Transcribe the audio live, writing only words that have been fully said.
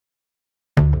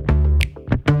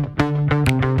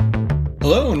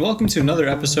Hello and welcome to another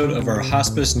episode of our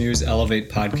Hospice News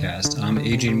Elevate podcast. I'm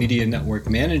Aging Media Network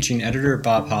Managing Editor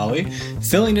Bob Holly,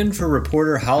 filling in for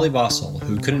reporter Holly Bossel,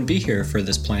 who couldn't be here for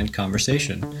this planned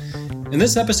conversation. In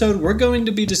this episode, we're going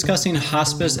to be discussing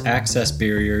hospice access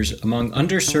barriers among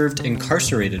underserved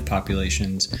incarcerated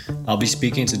populations. I'll be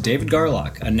speaking to David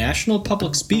Garlock, a national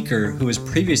public speaker who was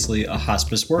previously a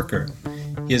hospice worker.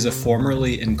 He is a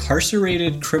formerly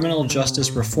incarcerated criminal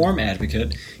justice reform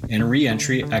advocate and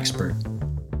reentry expert.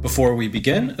 Before we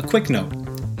begin, a quick note.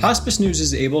 Hospice News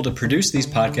is able to produce these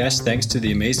podcasts thanks to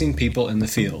the amazing people in the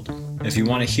field. If you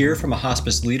want to hear from a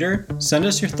hospice leader, send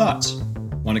us your thoughts.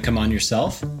 Want to come on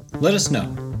yourself? Let us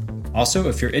know. Also,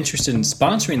 if you're interested in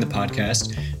sponsoring the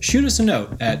podcast, shoot us a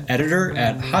note at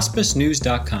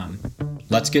editor@hospicenews.com.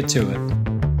 Let's get to it.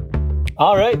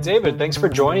 All right, David, thanks for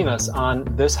joining us on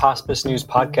this Hospice News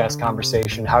podcast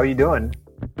conversation. How are you doing?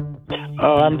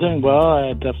 Oh, I'm doing well.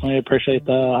 I definitely appreciate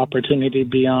the opportunity to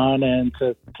be on and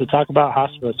to talk about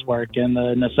hospice work and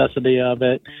the necessity of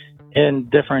it in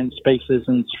different spaces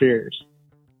and spheres.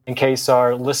 In case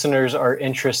our listeners are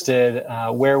interested,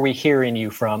 where are we hearing you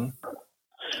from?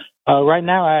 Right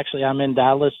now, I'm in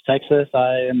Dallas, Texas.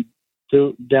 I am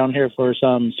down here for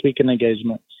some speaking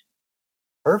engagements.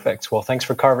 Perfect. Well, thanks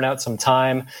for carving out some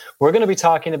time. We're going to be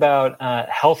talking about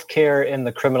healthcare in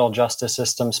the criminal justice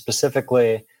system,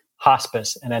 specifically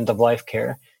hospice and end-of-life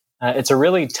care. It's a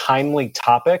really timely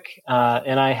topic,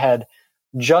 and I had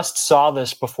just saw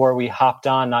this before we hopped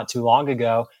on not too long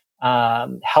ago.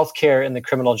 Healthcare in the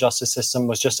criminal justice system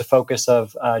was just a focus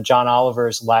of John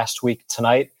Oliver's Last Week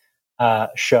Tonight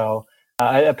show.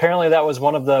 Apparently, that was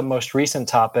one of the most recent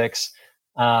topics.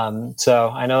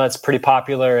 So I know that's pretty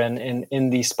popular and in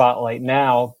the spotlight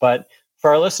now, but for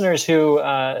our listeners who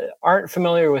aren't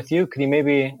familiar with you, could you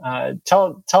maybe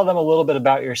tell them a little bit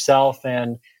about yourself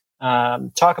and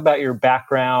talk about your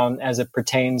background as it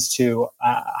pertains to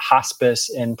hospice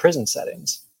in prison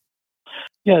settings?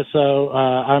 Yeah, so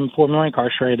I'm formerly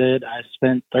incarcerated. I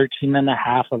spent 13 and a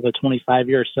half of a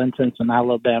 25-year sentence in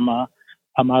Alabama.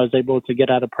 I was able to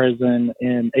get out of prison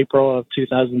in April of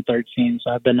 2013,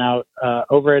 so I've been out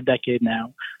over a decade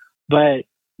now. But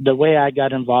the way I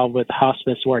got involved with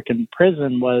hospice work in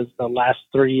prison was the last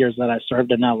 3 years that I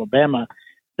served in Alabama.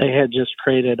 They had just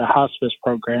created a hospice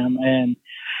program, and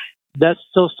that's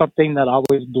still something that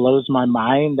always blows my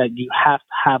mind, that you have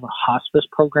to have a hospice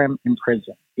program in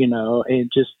prison,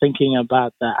 and just thinking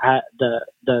about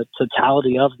the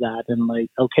totality of that and like,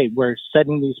 okay, we're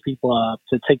setting these people up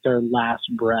to take their last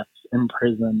breaths in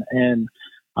prison. And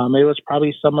it was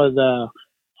probably some of the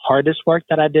hardest work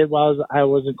that I did while I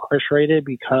was incarcerated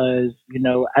because,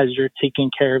 as you're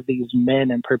taking care of these men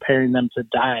and preparing them to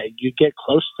die, you get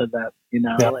close to them,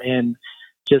 Yeah. And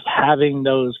just having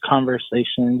those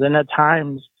conversations. And at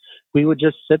times we would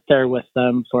just sit there with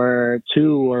them for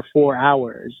 2 or 4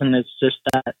 hours. And it's just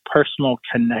that personal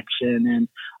connection. And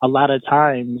a lot of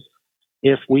times,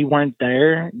 if we weren't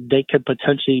there, they could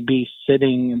potentially be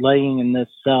laying in this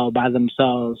cell by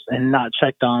themselves and not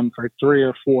checked on for 3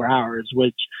 or 4 hours,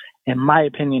 which in my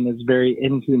opinion is very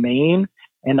inhumane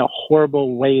and a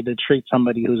horrible way to treat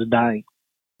somebody who's dying.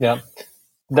 Yeah.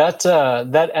 That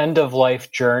end of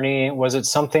life journey, was it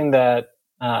something that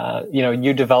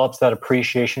you developed that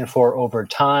appreciation for over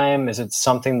time? Is it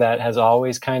something that has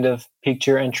always kind of piqued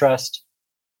your interest?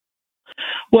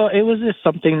 Well, it was just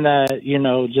something that,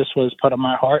 just was put on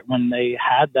my heart when they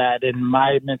had that. And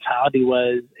my mentality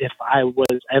was, if I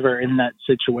was ever in that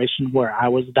situation where I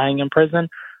was dying in prison,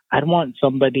 I'd want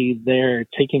somebody there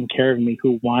taking care of me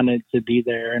who wanted to be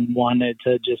there and wanted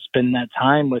to just spend that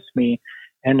time with me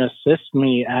and assist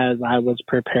me as I was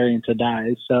preparing to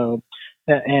die. So,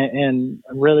 and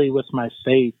really with my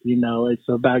faith, it's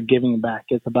about giving back.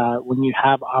 It's about when you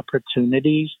have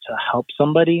opportunities to help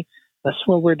somebody, that's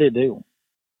what we're to do.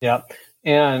 Yeah.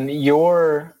 And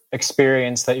your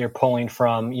experience that you're pulling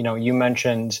from, you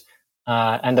mentioned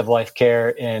end-of-life care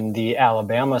in the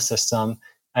Alabama system.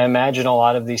 I imagine a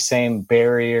lot of these same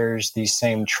barriers, these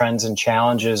same trends and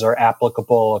challenges are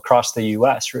applicable across the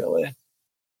U.S., really.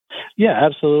 Yeah,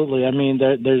 absolutely. I mean,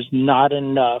 there's not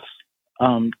enough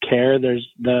care. There's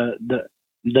the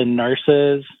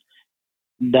nurses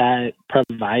that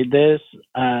provide this.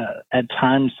 At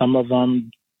times, some of them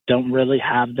don't really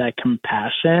have that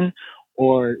compassion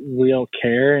or real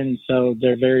care, and so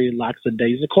they're very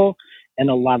lackadaisical in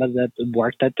a lot of the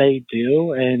work that they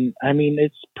do. And I mean,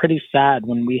 it's pretty sad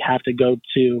when we have to go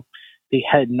to the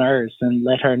head nurse and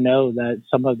let her know that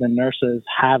some of the nurses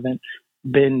haven't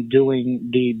been doing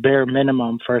the bare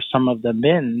minimum for some of the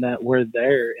men that were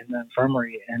there in the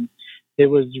infirmary. And it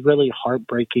was really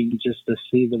heartbreaking just to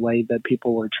see the way that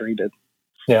people were treated.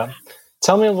 Yeah.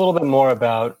 Tell me a little bit more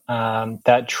about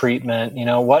that treatment.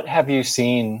 What have you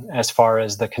seen as far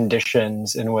as the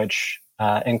conditions in which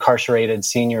incarcerated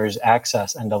seniors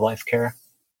access end-of-life care?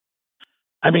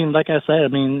 I mean, like I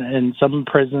said, in some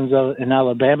prisons in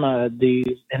Alabama,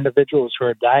 these individuals who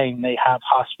are dying, they have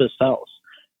hospice cells.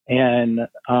 And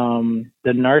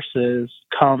the nurses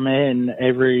come in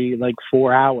every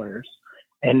 4 hours.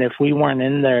 And if we weren't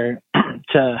in there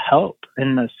to help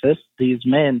and assist these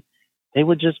men, they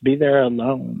would just be there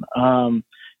alone.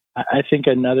 I think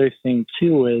another thing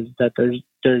too is that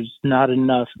there's not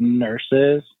enough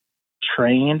nurses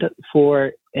trained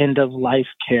for end of life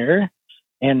care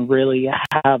and really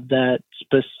have that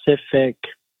specific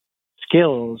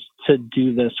skills to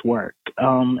do this work.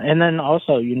 And then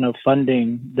also,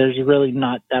 funding. There's really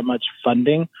not that much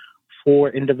funding for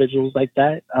individuals like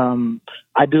that.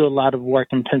 I do a lot of work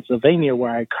in Pennsylvania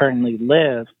where I currently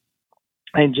live.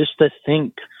 And just to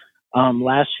think,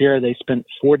 last year they spent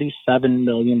 $47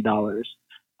 million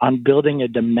on building a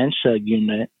dementia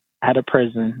unit at a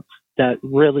prison that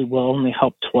really will only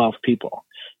help 12 people.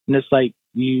 And it's like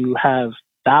you have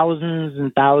thousands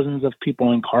and thousands of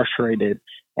people incarcerated,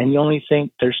 and you only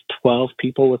think there's 12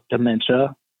 people with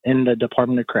dementia in the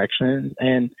Department of Corrections.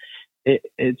 And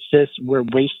it's just, we're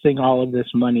wasting all of this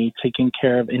money taking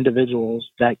care of individuals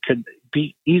that could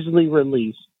be easily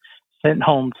released, sent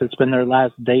home to spend their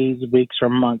last days, weeks, or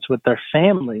months with their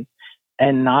family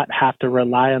and not have to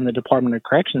rely on the Department of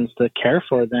Corrections to care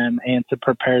for them and to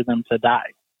prepare them to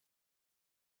die.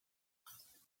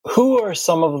 Who are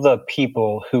some of the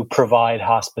people who provide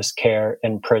hospice care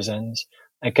in prisons?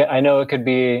 I know it could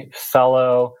be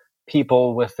fellow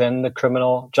people within the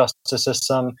criminal justice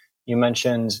system. You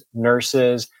mentioned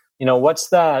nurses. What's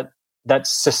that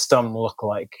system look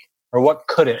like? Or what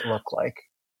could it look like?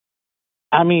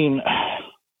 I mean,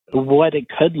 what it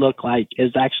could look like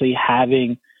is actually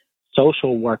having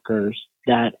social workers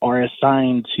that are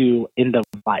assigned to end of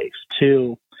life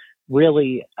to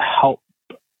really help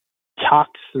talk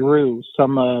through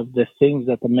some of the things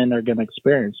that the men are going to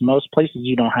experience. Most places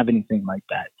you don't have anything like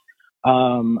that.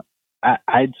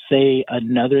 I'd say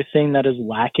another thing that is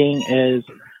lacking is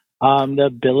the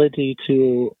ability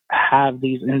to have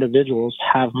these individuals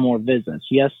have more visits.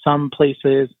 Yes, some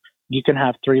places you can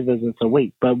have 3 visits a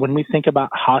week, but when we think about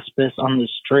hospice on the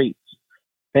streets,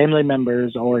 family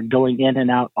members are going in and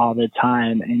out all the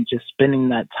time and just spending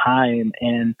that time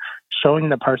and showing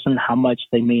the person how much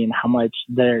they mean, how much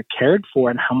they're cared for,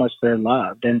 and how much they're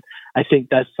loved. And I think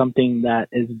that's something that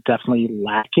is definitely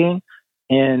lacking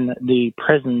in the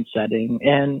prison setting.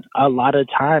 And a lot of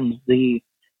times the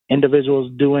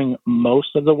individuals doing most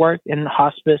of the work in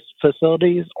hospice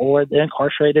facilities or the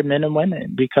incarcerated men and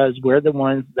women, because we're the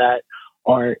ones that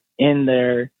are in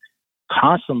there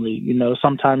constantly,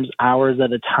 sometimes hours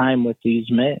at a time with these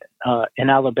men. In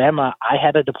Alabama, I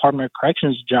had a Department of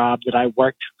Corrections job that I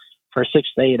worked for 6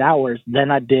 to 8 hours.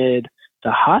 Then I did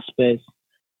the hospice,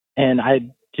 and I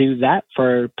do that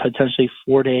for potentially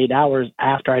 4 to 8 hours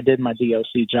after I did my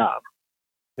DOC job.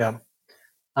 Yeah.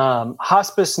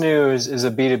 Hospice News is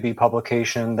a B2B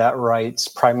publication that writes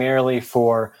primarily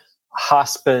for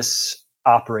hospice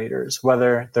operators,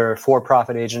 whether they're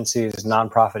for-profit agencies,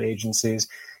 nonprofit agencies,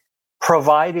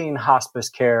 providing hospice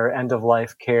care,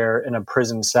 end-of-life care in a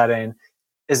prison setting.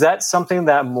 Is that something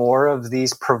that more of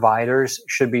these providers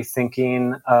should be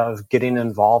thinking of getting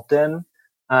involved in?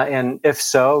 And if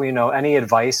so, any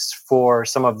advice for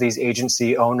some of these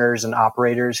agency owners and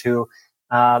operators who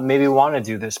maybe want to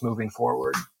do this moving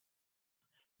forward?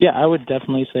 Yeah, I would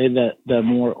definitely say that the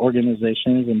more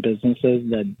organizations and businesses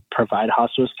that provide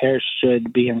hospice care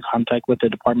should be in contact with the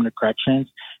Department of Corrections,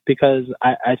 because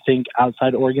I think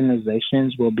outside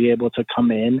organizations will be able to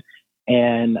come in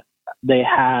and they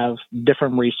have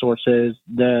different resources.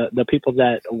 The people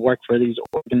that work for these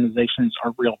organizations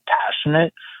are real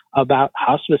passionate about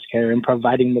hospice care and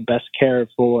providing the best care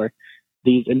for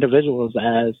these individuals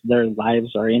as their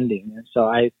lives are ending. And so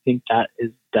I think that is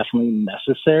definitely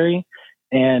necessary.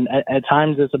 And at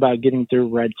times it's about getting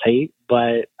through red tape,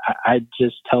 but I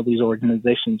just tell these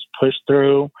organizations, push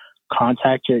through,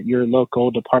 contact your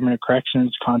local Department of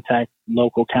Corrections, contact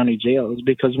local county jails,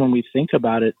 because when we think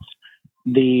about it,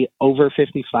 the over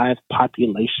 55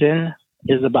 population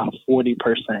is about 40%.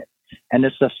 And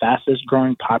it's the fastest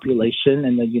growing population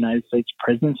in the United States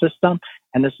prison system.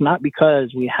 And it's not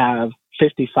because we have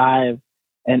 55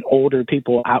 and older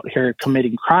people out here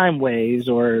committing crime waves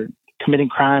or committing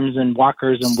crimes in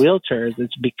walkers and wheelchairs.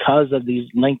 It's because of these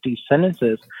lengthy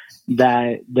sentences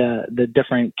that the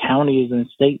different counties and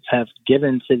states have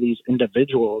given to these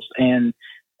individuals. And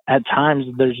at times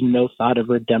there's no thought of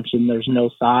redemption. There's no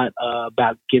thought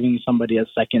about giving somebody a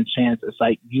second chance. It's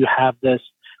like you have this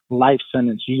life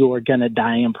sentence. You are going to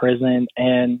die in prison,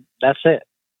 and that's it.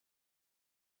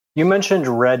 You mentioned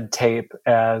red tape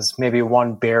as maybe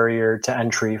one barrier to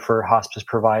entry for hospice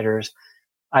providers.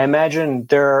 I imagine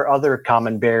there are other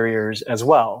common barriers as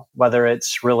well, whether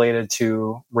it's related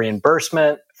to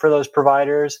reimbursement for those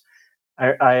providers.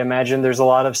 I imagine there's a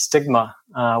lot of stigma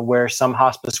where some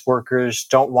hospice workers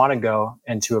don't want to go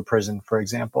into a prison, for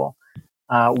example.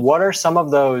 What are some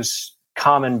of those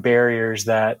common barriers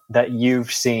that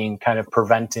you've seen kind of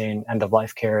preventing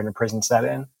end-of-life care in a prison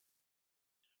setting?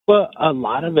 Well, a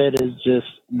lot of it is just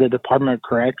the Department of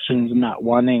Corrections not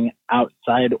wanting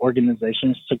outside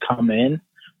organizations to come in.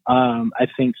 I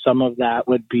think some of that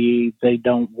would be they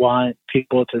don't want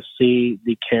people to see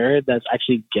the care that's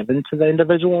actually given to the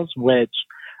individuals, which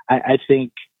I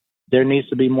think there needs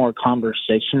to be more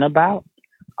conversation about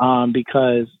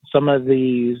because some of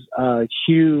these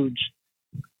huge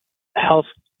health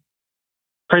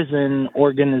prison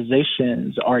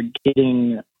organizations are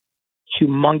getting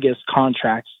humongous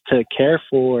contracts to care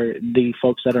for the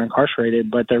folks that are incarcerated,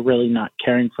 but they're really not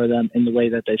caring for them in the way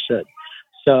that they should.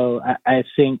 So I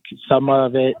think some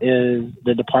of it is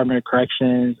the Department of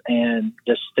Corrections and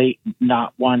the state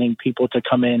not wanting people to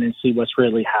come in and see what's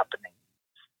really happening.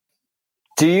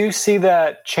 Do you see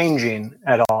that changing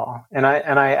at all? And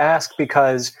I ask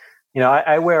because,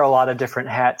 I wear a lot of different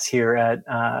hats here at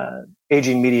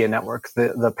Aging Media Network,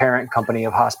 the parent company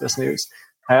of Hospice News.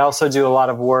 I also do a lot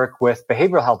of work with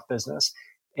behavioral health business.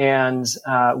 And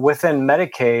within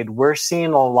Medicaid, we're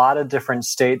seeing a lot of different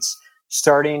states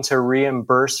starting to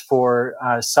reimburse for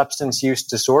substance use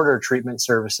disorder treatment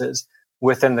services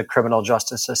within the criminal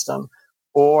justice system,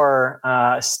 or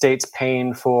states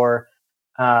paying for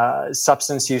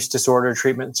substance use disorder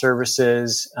treatment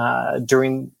services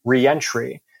during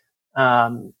reentry.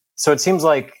 So it seems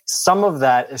like some of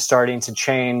that is starting to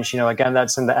change. Again,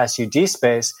 that's in the SUD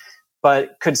space.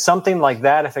 But could something like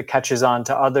that, if it catches on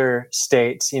to other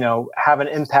states, have an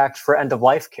impact for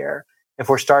end-of-life care if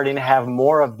we're starting to have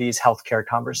more of these healthcare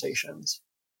conversations?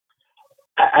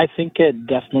 I think it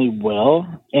definitely will.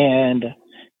 And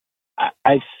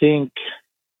I think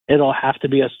it'll have to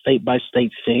be a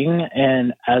state-by-state thing.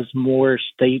 And as more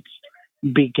states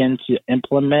begin to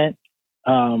implement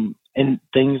in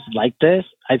things like this,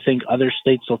 I think other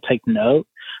states will take note.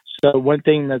 So one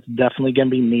thing that's definitely going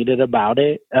to be needed about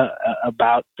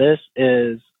this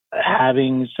is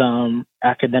having some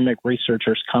academic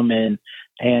researchers come in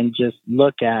and just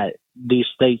look at these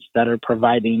states that are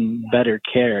providing better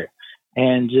care,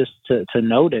 and just to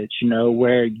notice,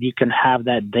 where you can have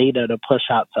that data to push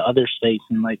out to other states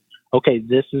and like, okay,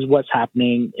 this is what's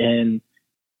happening in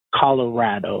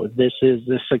Colorado. This is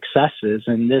the successes,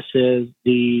 and this is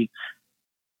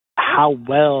how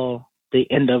well the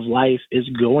end of life is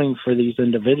going for these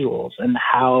individuals and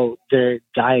how they're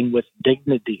dying with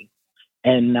dignity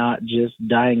and not just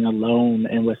dying alone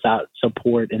and without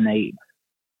support and aid.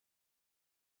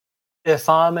 If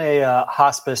I'm a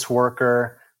hospice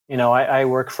worker, I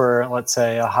work for, let's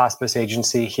say, a hospice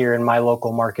agency here in my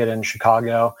local market in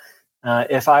Chicago.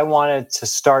 If I wanted to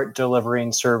start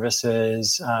delivering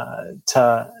services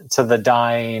to the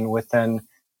dying within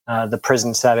the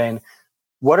prison setting,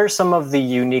 what are some of the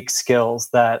unique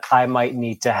skills that I might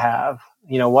need to have?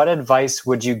 What advice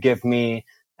would you give me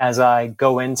as I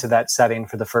go into that setting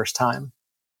for the first time?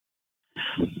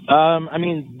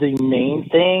 The main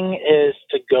thing is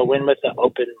to go in with an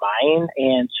open mind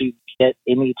and to get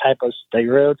any type of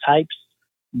stereotypes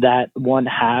that one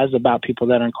has about people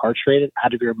that are incarcerated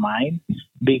out of your mind.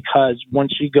 Because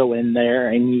once you go in there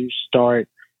and you start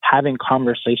having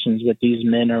conversations with these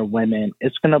men or women,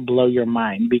 it's going to blow your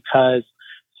mind, because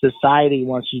society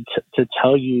wants you to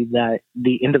tell you that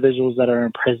the individuals that are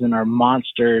in prison are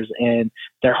monsters and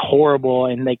they're horrible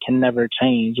and they can never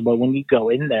change. But when you go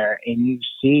in there and you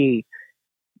see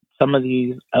some of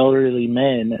these elderly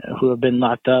men who have been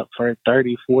locked up for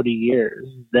 30, 40 years,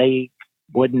 they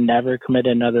would never commit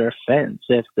another offense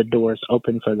if the door is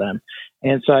open for them.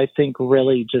 And so I think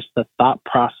really just the thought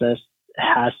process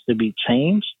has to be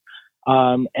changed.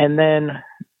 And then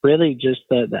really just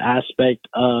the aspect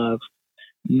of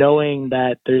knowing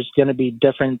that there's going to be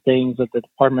different things that the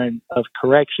Department of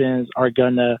Corrections are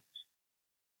going to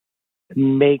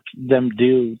make them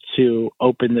do to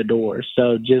open the door.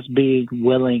 So just being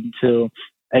willing to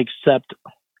accept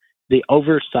the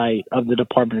oversight of the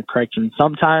Department of Corrections.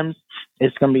 Sometimes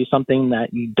it's going to be something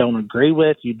that you don't agree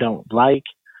with, you don't like,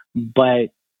 but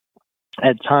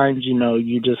at times,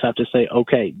 you just have to say,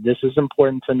 okay, this is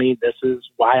important to me. This is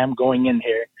why I'm going in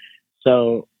here.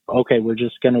 So okay, we're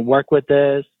just going to work with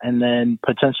this, and then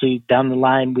potentially down the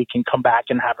line we can come back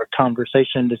and have a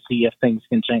conversation to see if things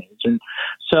can change. And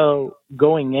so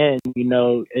going in,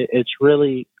 it's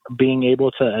really being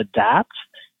able to adapt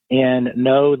and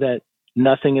know that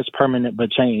nothing is permanent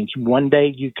but change. One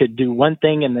day you could do one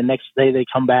thing, and the next day they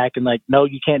come back and like, no,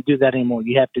 you can't do that anymore.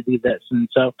 You have to do this. And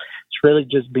so it's really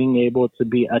just being able to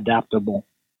be adaptable.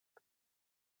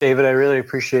 David, I really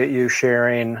appreciate you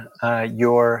sharing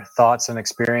your thoughts and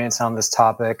experience on this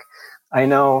topic. I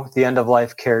know the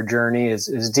end-of-life care journey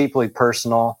is deeply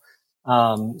personal.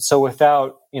 So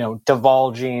without,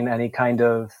 divulging any kind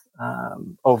of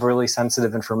overly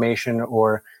sensitive information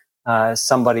or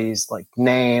somebody's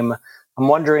name, I'm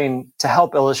wondering, to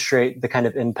help illustrate the kind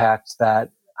of impact that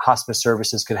hospice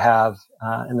services could have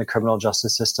in the criminal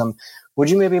justice system, would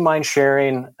you maybe mind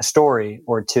sharing a story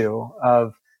or two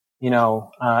of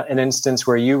an instance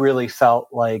where you really felt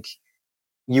like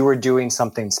you were doing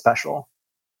something special?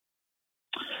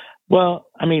 Well,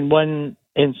 one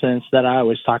instance that I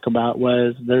always talk about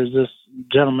was there's this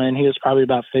gentleman, he was probably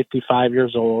about 55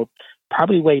 years old,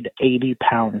 probably weighed 80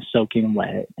 pounds soaking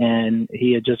wet, and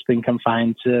he had just been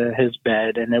confined to his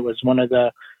bed, and it was one of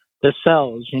the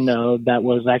cells, that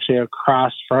was actually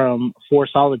across from 4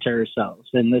 solitary cells,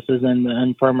 and this is in the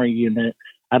infirmary unit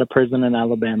at a prison in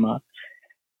Alabama.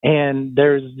 And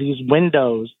there's these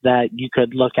windows that you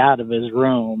could look out of his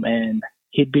room, and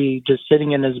he'd be just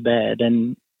sitting in his bed,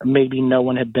 and maybe no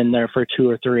one had been there for 2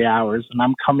 or 3 hours. And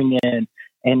I'm coming in,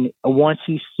 and once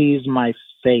he sees my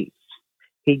face,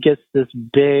 he gets this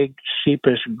big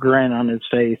sheepish grin on his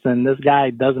face, and this guy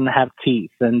doesn't have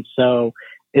teeth. And so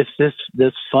it's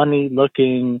this funny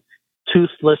looking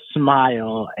toothless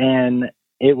smile. And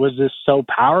it was just so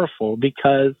powerful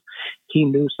because he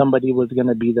knew somebody was going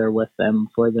to be there with them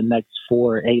for the next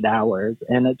 4 or 8 hours.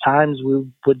 And at times we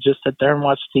would just sit there and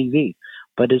watch TV.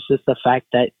 But it's just the fact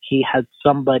that he had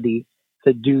somebody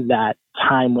to do that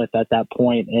time with at that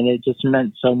point, and it just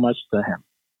meant so much to him.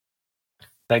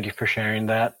 Thank you for sharing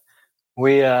that.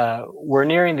 We're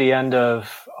nearing the end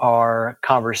of our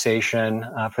conversation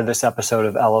for this episode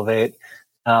of Elevate.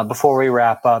 Before we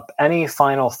wrap up, any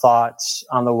final thoughts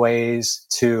on the ways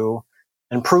to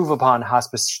improve upon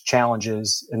hospice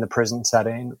challenges in the prison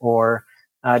setting, or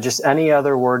just any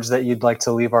other words that you'd like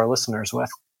to leave our listeners with?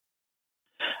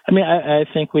 I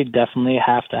think we definitely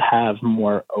have to have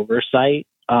more oversight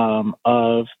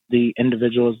of the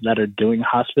individuals that are doing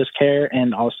hospice care,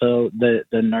 and also the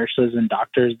nurses and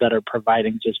doctors that are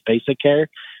providing just basic care.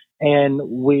 And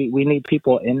we need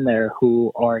people in there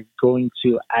who are going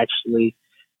to actually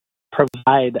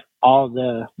provide all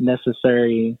the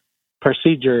necessary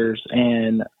procedures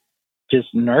and just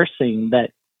nursing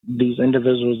that these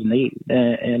individuals need.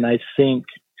 And I think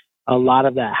a lot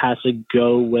of that has to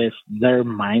go with their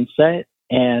mindset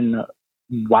and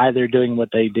why they're doing what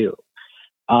they do.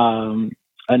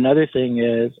 Another thing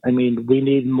is, we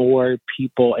need more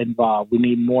people involved. We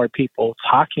need more people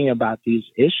talking about these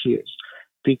issues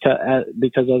because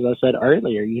as I said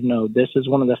earlier, this is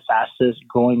one of the fastest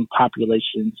growing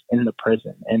populations in the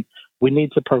prison, and we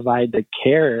need to provide the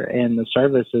care and the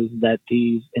services that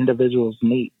these individuals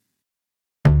need.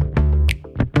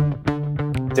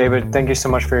 David, thank you so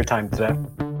much for your time today.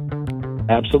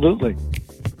 Absolutely.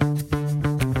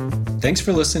 Thanks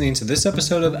for listening to this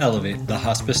episode of Elevate, the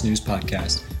Hospice News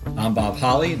Podcast. I'm Bob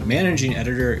Holly, Managing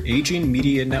Editor, Aging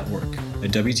Media Network, a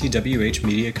WTWH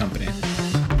media company.